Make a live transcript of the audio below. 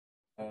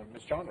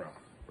Ms. Chandra.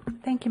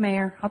 Thank you,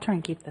 Mayor. I'll try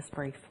and keep this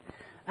brief.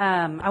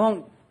 I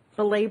won't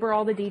belabor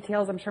all the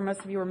details. I'm sure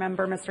most of you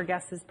remember Mr.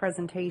 Guest's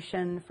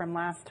presentation from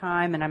last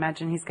time, and I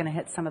imagine he's going to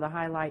hit some of the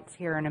highlights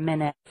here in a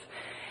minute.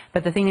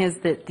 But the thing is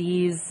that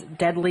these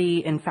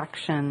deadly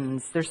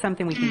infections, there's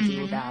something we can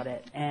do about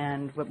it.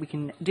 And what we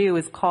can do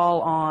is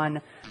call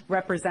on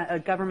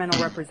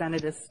governmental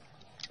representatives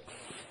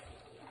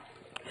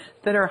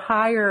that are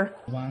higher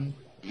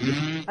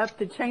up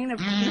the chain of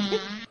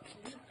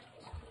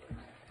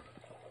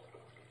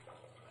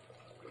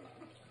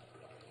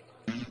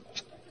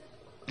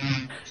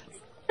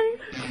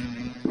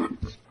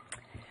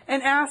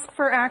and ask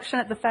for action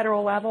at the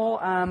federal level.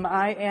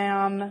 I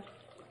am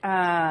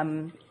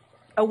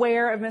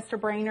aware of Mr.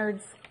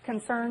 Brainerd's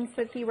concerns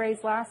that he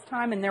raised last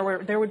time, and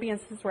there would be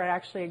instances where I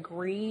actually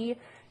agree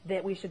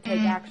that we should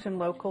take action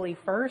locally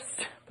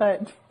first,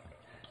 but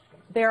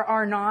there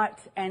are not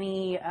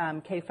any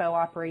CAFO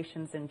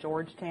operations in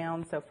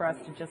Georgetown, so for us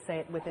to just say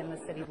it within the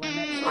city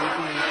limits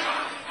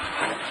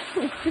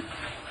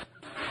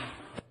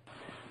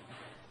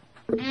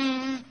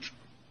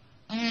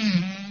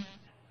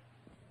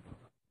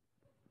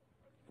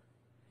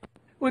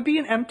would be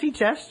an empty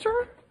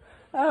gesture.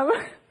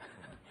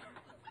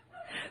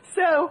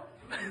 So,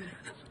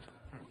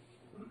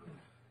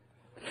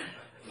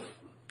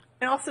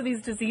 and also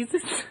these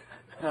diseases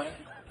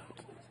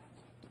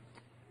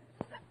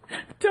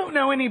don't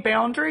know any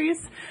boundaries.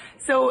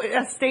 So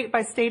a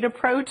state-by-state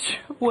approach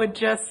would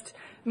just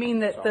mean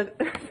that